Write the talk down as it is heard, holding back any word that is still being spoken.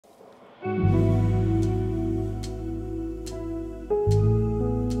I've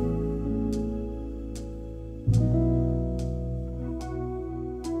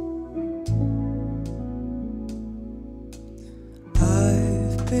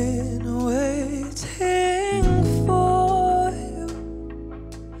been waiting for you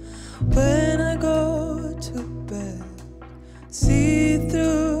when I go to bed. See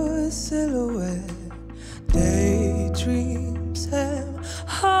through a silhouette, daydreams am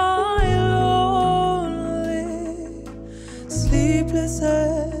high lonely, sleepless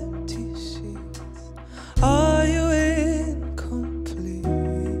empty sheets. Are you incomplete?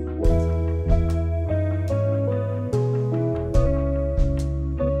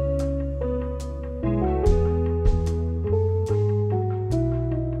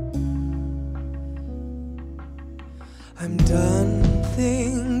 I'm done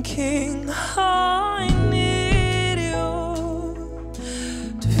thinking I need you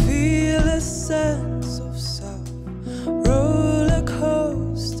to feel a sense of self, roller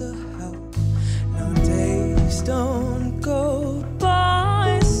coaster health. No, days don't go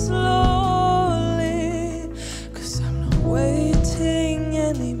by slowly, 'cause I'm not waiting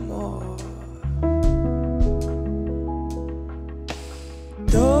anymore.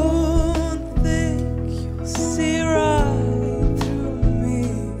 Don't think you'll see right through me.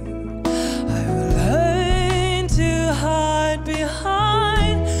 I will learn to hide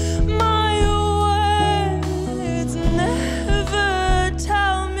behind my words. Never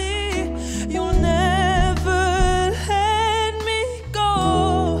tell me you'll never let me go.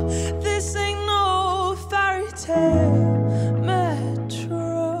 This ain't no fairy tale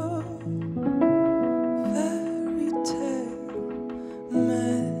metro. Fairy tale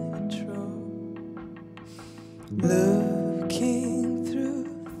metro. Looking through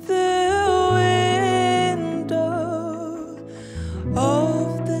the window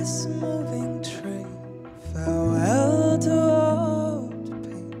of this moving train, farewell to old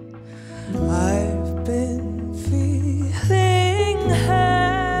pain. I've been feeling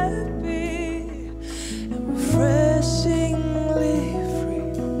happy and refreshingly free,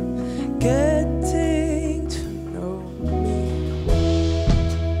 getting to know me.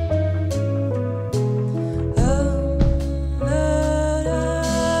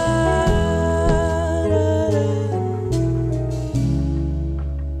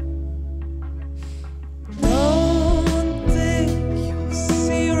 Don't think you'll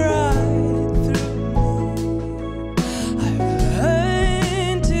see right through me. I will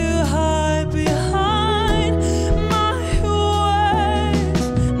learn to hide behind my words.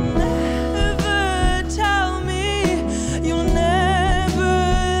 Never tell me you'll never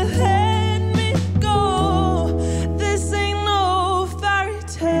let me go. This ain't no fairy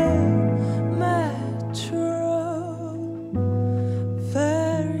tale metro.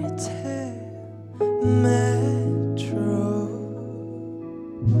 Fairy tale metro.